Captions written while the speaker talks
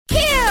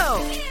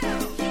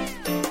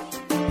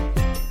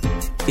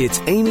It's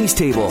Amy's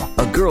Table,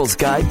 a girl's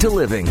guide to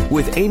living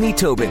with Amy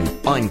Tobin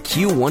on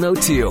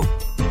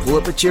Q102. Pull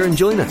up a chair and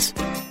join us.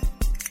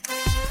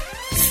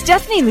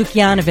 Stephanie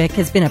Lukjanovic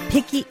has been a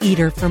picky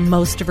eater for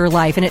most of her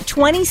life, and at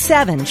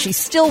 27, she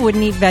still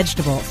wouldn't eat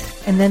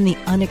vegetables. And then the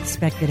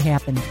unexpected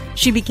happened.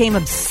 She became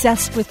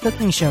obsessed with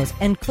cooking shows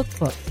and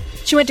cookbooks.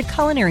 She went to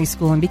culinary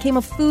school and became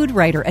a food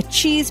writer, a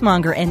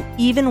cheesemonger, and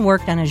even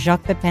worked on a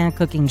Jacques Pepin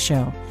cooking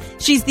show.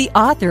 She's the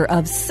author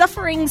of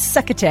Suffering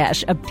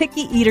Succotash, a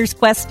picky eater's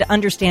quest to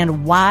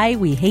understand why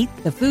we hate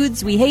the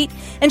foods we hate.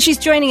 And she's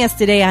joining us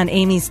today on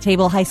Amy's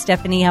Table. Hi,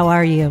 Stephanie. How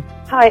are you?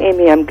 Hi,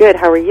 Amy. I'm good.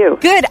 How are you?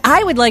 Good.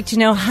 I would like to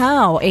know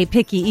how a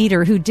picky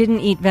eater who didn't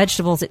eat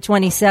vegetables at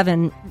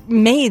 27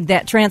 made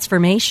that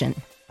transformation.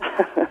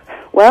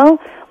 Well,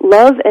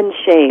 love and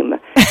shame.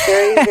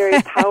 Very,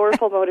 very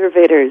powerful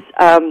motivators.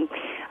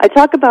 I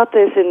talk about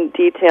this in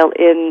detail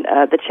in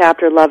the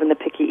chapter Love and the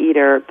Picky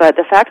Eater, but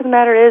the fact of the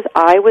matter is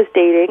I was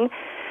dating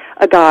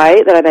a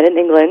guy that I met in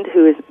England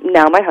who is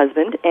now my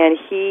husband, and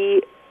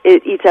he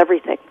eats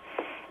everything.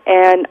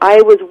 And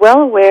I was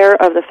well aware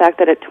of the fact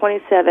that at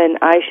 27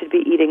 I should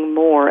be eating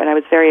more, and I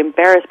was very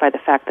embarrassed by the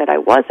fact that I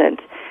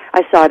wasn't.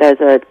 I saw it as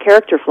a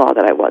character flaw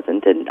that I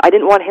wasn't, and I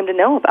didn't want him to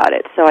know about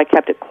it, so I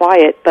kept it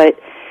quiet. But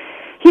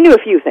he knew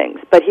a few things,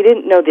 but he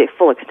didn't know the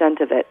full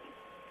extent of it.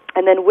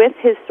 And then with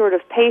his sort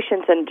of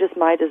patience and just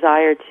my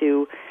desire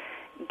to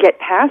get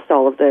past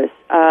all of this,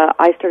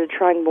 I started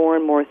trying more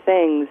and more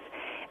things.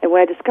 And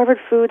when I discovered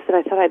foods that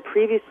I thought I'd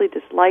previously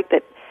disliked,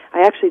 that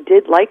I actually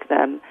did like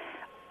them,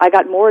 I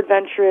got more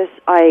adventurous.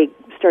 I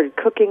started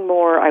cooking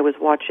more. I was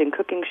watching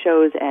cooking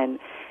shows and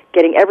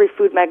getting every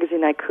food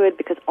magazine I could,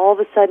 because all of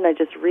a sudden I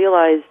just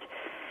realized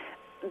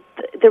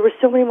there were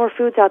so many more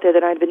foods out there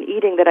that I'd been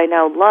eating that I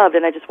now loved,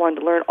 and I just wanted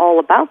to learn all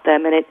about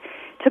them. And it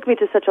took me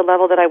to such a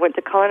level that I went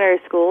to culinary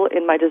school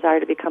in my desire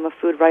to become a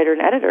food writer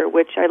and editor,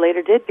 which I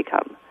later did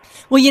become.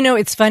 Well, you know,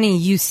 it's funny.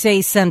 You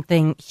say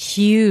something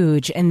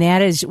huge, and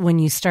that is when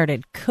you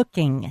started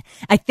cooking.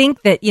 I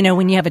think that, you know,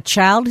 when you have a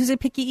child who's a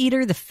picky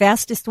eater, the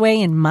fastest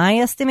way, in my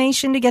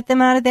estimation, to get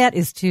them out of that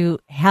is to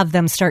have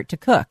them start to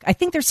cook. I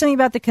think there's something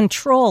about the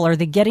control or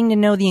the getting to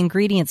know the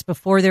ingredients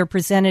before they're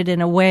presented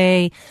in a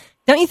way.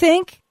 Don't you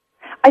think?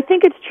 I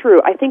think it's true.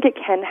 I think it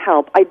can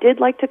help. I did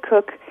like to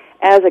cook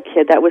as a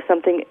kid. That was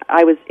something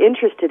I was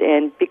interested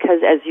in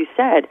because, as you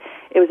said,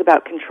 it was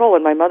about control.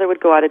 And my mother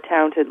would go out of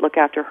town to look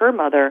after her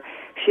mother.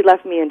 She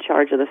left me in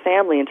charge of the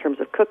family in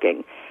terms of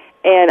cooking.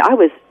 And I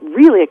was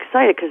really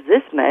excited because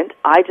this meant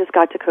I just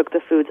got to cook the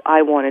foods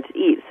I wanted to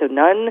eat. So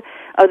none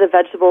of the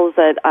vegetables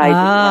that I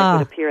didn't like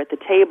would appear at the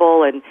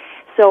table and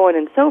so on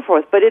and so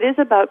forth. But it is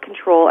about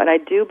control, and I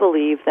do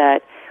believe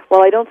that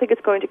while I don't think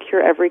it's going to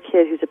cure every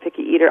kid who's a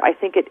picky eater, I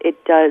think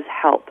it does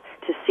help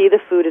to see the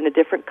food in a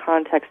different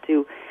context,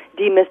 to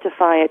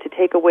demystify it, to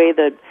take away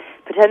the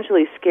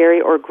potentially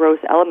scary or gross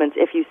elements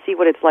if you see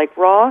what it's like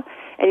raw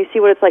and you see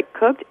what it's like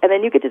cooked, and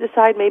then you get to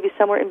decide maybe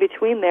somewhere in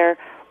between there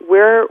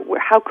where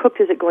how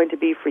cooked is it going to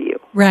be for you.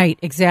 Right,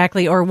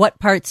 exactly. Or what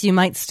parts you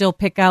might still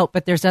pick out,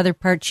 but there's other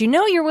parts you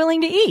know you're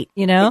willing to eat,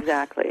 you know?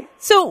 Exactly.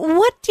 So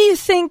what do you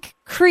think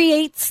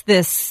creates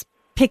this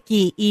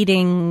picky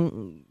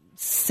eating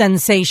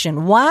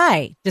sensation?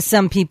 Why do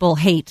some people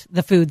hate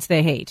the foods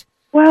they hate?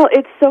 Well,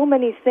 it's so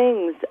many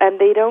things, and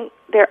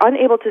they're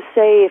unable to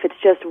say if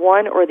it's just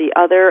one or the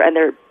other, and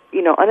they're,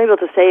 you know, unable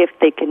to say if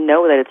they can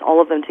know that it's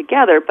all of them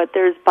together. But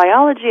there's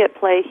biology at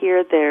play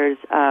here. There's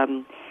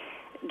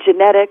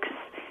genetics.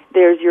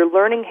 There's your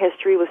learning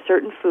history with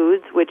certain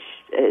foods, which,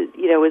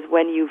 you know, is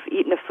when you've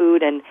eaten a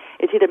food and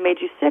it's either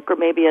made you sick or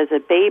maybe as a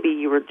baby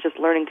you were just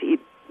learning to eat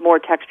more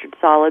textured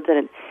solids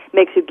and it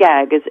makes you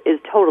gag is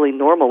totally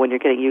normal when you're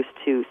getting used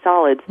to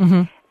solids.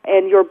 Mm-hmm.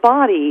 And your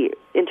body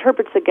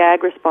interprets the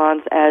gag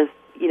response as,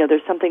 you know,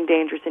 there's something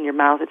dangerous in your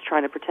mouth, it's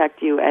trying to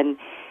protect you, and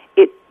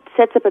it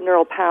sets up a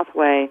neural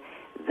pathway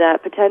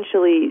that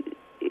potentially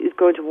is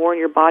going to warn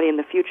your body in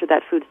the future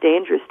that food's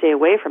dangerous, stay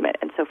away from it.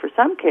 And so for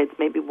some kids,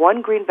 maybe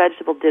one green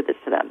vegetable did this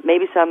to them,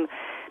 maybe some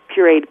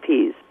pureed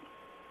peas.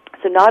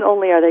 So not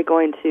only are they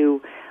going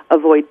to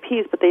avoid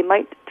peas, but they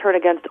might turn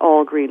against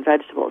all green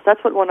vegetables.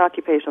 That's what one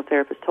occupational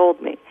therapist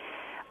told me.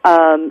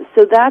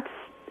 So that's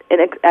an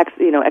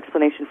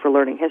explanation for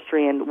learning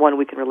history, and one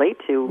we can relate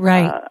to.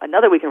 Right.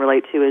 Another we can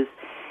relate to is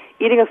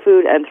eating a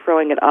food and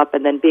throwing it up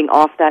and then being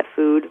off that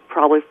food,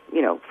 probably,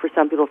 you know, for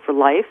some people for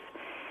life.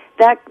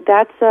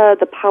 That's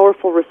the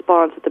powerful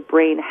response that the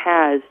brain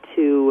has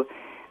to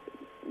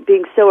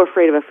being so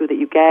afraid of a food that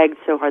you gagged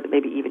so hard that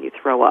maybe even you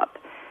throw up.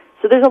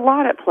 So there's a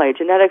lot at play.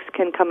 Genetics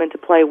can come into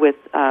play with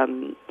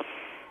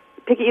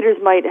picky eaters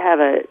might have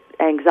an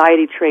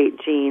anxiety trait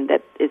gene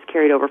that is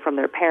carried over from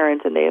their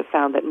parents, and they have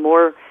found that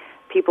more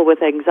people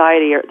with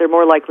anxiety they're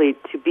more likely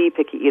to be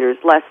picky eaters,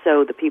 less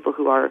so the people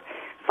who are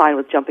fine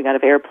with jumping out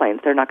of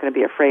airplanes. They're not going to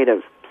be afraid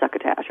of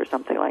succotash or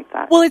something like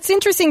that. Well, it's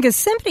interesting because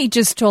somebody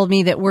just told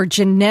me that we're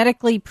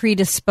genetically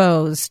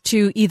predisposed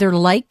to either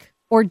like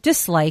or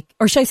dislike,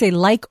 or should I say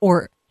like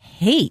or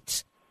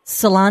hate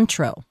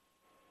cilantro.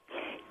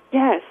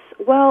 Yes.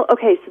 Well,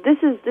 okay, so this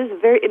is a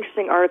very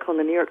interesting article in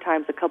the New York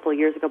Times a couple of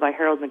years ago by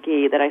Harold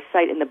McGee that I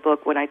cite in the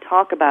book when I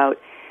talk about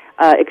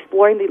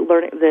exploring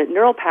the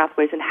neural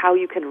pathways and how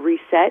you can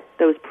reset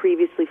those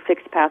previously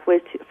fixed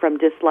pathways from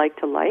dislike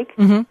to like.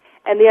 Mm-hmm.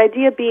 And the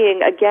idea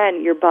being,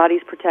 again, your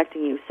body's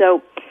protecting you.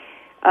 So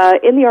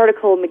in the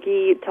article,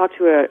 McGee talked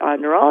to a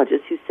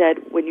neurologist who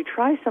said when you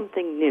try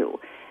something new,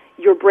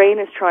 your brain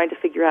is trying to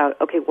figure out,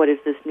 okay, what is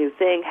this new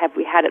thing? Have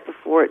we had it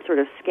before? It sort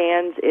of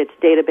scans its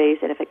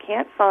database, and if it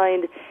can't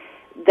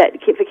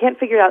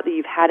figure out that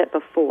you've had it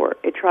before,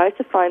 it tries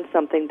to find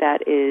something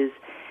that is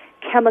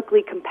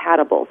chemically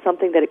compatible,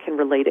 something that it can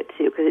relate it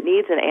to, because it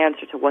needs an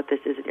answer to what this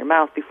is in your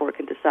mouth before it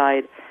can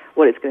decide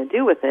what it's going to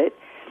do with it.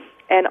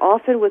 And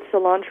often with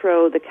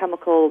cilantro, the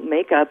chemical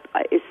makeup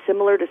is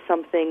similar to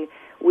something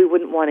we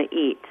wouldn't want to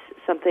eat,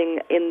 something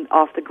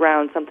off the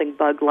ground, something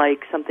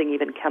bug-like, something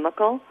even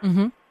chemical.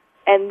 Mm-hmm.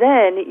 And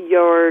then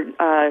your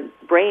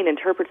brain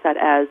interprets that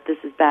as, this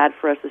is bad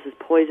for us, this is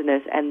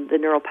poisonous, and the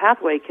neural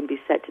pathway can be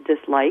set to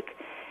dislike,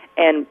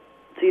 and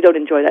so you don't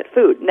enjoy that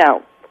food.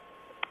 Now,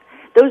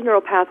 those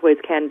neural pathways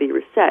can be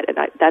reset, and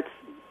that's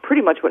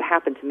pretty much what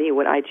happened to me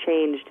when I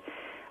changed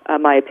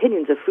my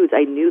opinions of foods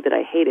I knew that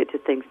I hated to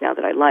things now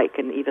that I like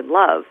and even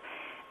love.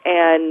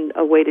 And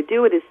a way to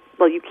do it is,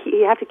 well, you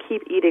have to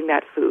keep eating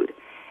that food,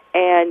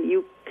 and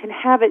you can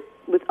have it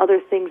with other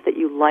things that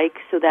you like,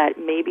 so that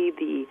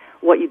maybe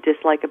what you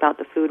dislike about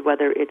the food,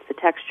 whether it's the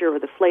texture or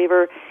the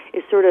flavor,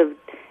 is sort of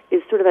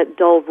that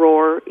dull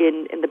roar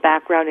in the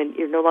background, and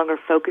you're no longer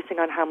focusing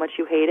on how much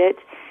you hate it.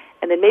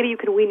 And then maybe you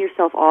can wean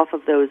yourself off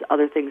of those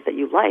other things that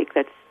you like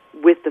that's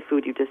with the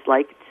food you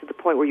dislike, to the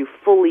point where you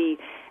fully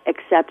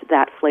accept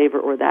that flavor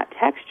or that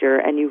texture,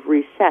 and you've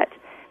reset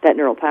that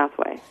neural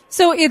pathway.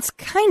 So it's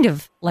kind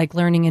of like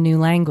learning a new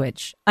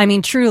language. I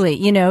mean, truly,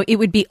 it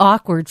would be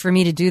awkward for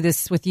me to do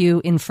this with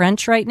you in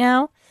French right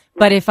now,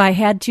 but if I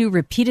had to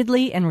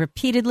repeatedly and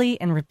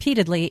repeatedly and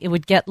repeatedly, it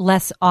would get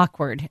less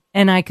awkward.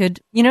 And I could,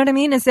 you know what I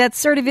mean? Is that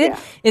sort of it? Yeah.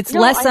 It's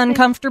less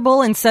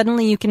uncomfortable, and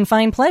suddenly you can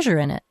find pleasure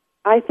in it.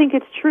 I think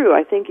it's true.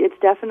 I think it's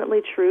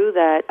definitely true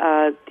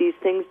that these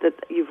things that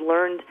you've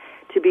learned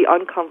to be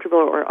uncomfortable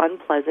or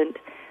unpleasant,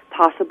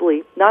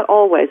 possibly, not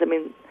always. I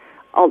mean,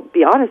 I'll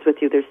be honest with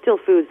you, there's still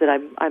foods that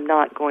I'm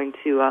not going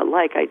to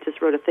like. I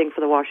just wrote a thing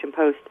for the Washington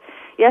Post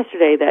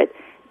yesterday that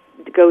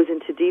goes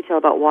into detail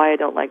about why I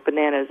don't like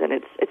bananas, and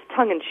it's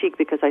tongue-in-cheek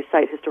because I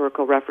cite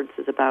historical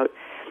references about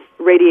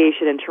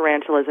radiation and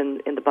tarantulas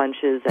in the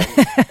bunches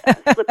and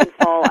slip and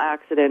fall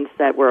accidents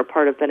that were a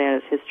part of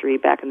bananas' history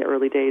back in the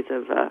early days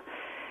of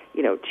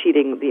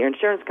cheating the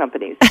insurance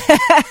companies.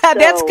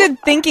 That's good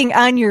thinking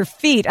on your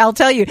feet. I'll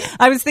tell you,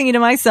 I was thinking to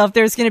myself,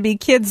 there's going to be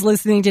kids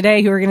listening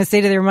today who are going to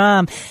say to their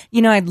mom,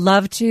 I'd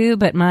love to,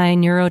 but my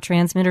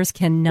neurotransmitters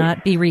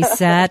cannot be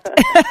reset.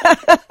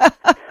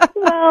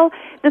 Well,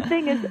 the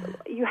thing is,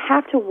 you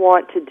have to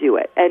want to do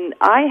it. And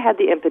I had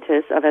the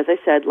impetus of, as I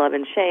said, love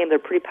and shame. They're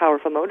pretty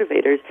powerful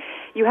motivators.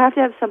 You have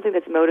to have something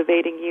that's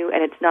motivating you,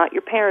 and it's not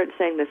your parents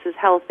saying this is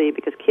healthy,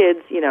 because kids,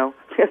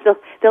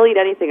 they'll eat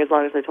anything as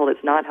long as they're told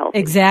it's not healthy.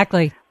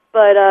 Exactly.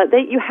 But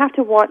you have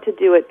to want to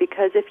do it,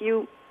 because if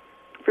you're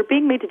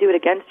being made to do it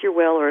against your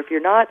will, or if you're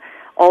not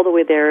all the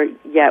way there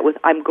yet with,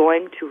 I'm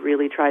going to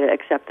really try to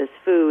accept this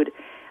food,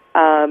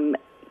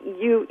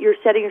 you're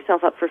setting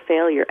yourself up for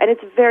failure. And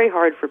it's very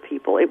hard for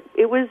people.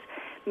 It was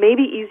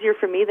maybe easier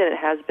for me than it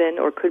has been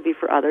or could be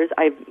for others.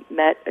 I've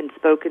met and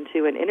spoken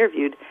to and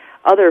interviewed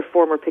other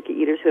former picky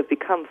eaters who have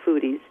become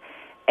foodies.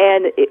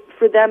 And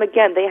for them,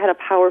 again, they had a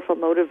powerful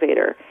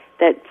motivator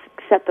that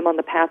set them on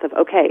the path of,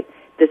 okay,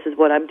 this is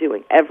what I'm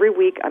doing. Every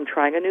week I'm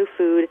trying a new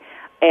food.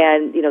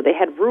 And, they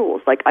had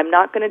rules. Like, I'm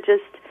not going to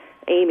just,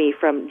 Amy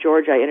from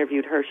Georgia, I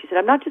interviewed her. She said,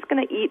 I'm not just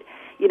going to eat,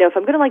 if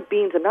I'm going to like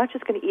beans, I'm not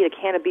just going to eat a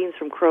can of beans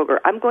from Kroger.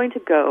 I'm going to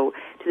go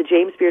to the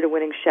James Beard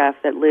winning chef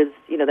that lives,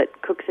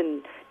 that cooks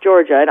in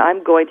Georgia, and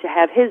I'm going to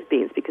have his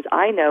beans, because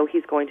I know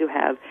he's going to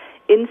have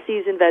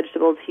in-season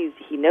vegetables.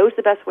 He knows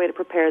the best way to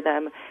prepare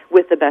them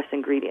with the best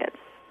ingredients.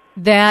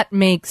 That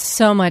makes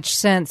so much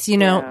sense.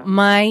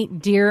 My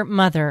dear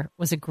mother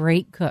was a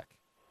great cook,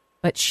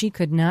 but she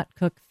could not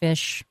cook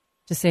fish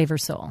to save her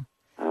soul.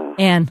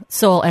 And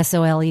soul,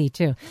 S-O-L-E,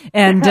 too.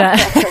 And,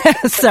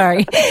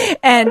 sorry.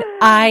 And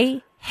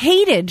I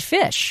hated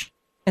fish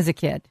as a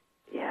kid.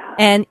 Yeah.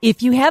 And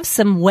if you have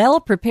some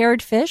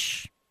well-prepared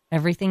fish,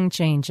 everything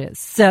changes.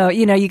 So,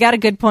 you got a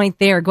good point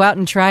there. Go out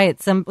and try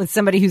it with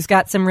somebody who's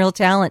got some real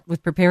talent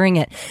with preparing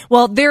it.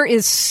 Well, there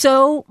is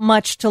so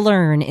much to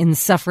learn in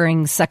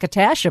Suffering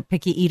Succotash, a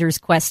picky eater's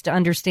quest to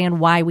understand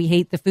why we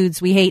hate the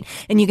foods we hate.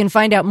 And you can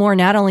find out more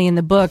not only in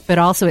the book, but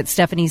also at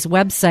Stephanie's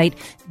website,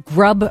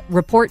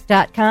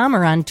 grubreport.com,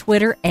 or on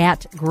Twitter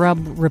at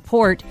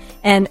grubreport.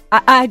 And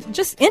I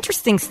just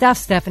interesting stuff,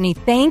 Stephanie.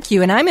 Thank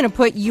you. And I'm going to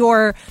put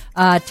your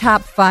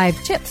top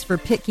 5 tips for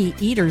picky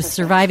eaters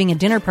surviving a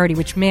dinner party,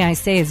 which may I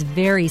say is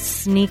very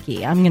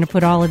sneaky. I'm going to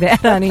put all of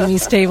that on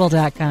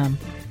amystable.com.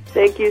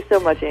 Thank you so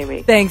much,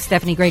 Amy. Thanks,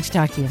 Stephanie. Great to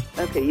talk to you.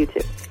 Okay, you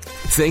too.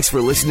 Thanks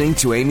for listening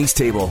to Amy's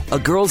Table, A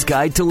Girl's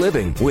Guide to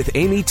Living with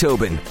Amy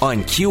Tobin on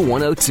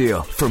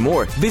Q102. For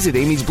more, visit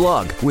Amy's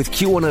blog with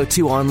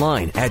Q102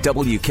 online at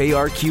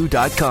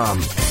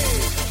WKRQ.com.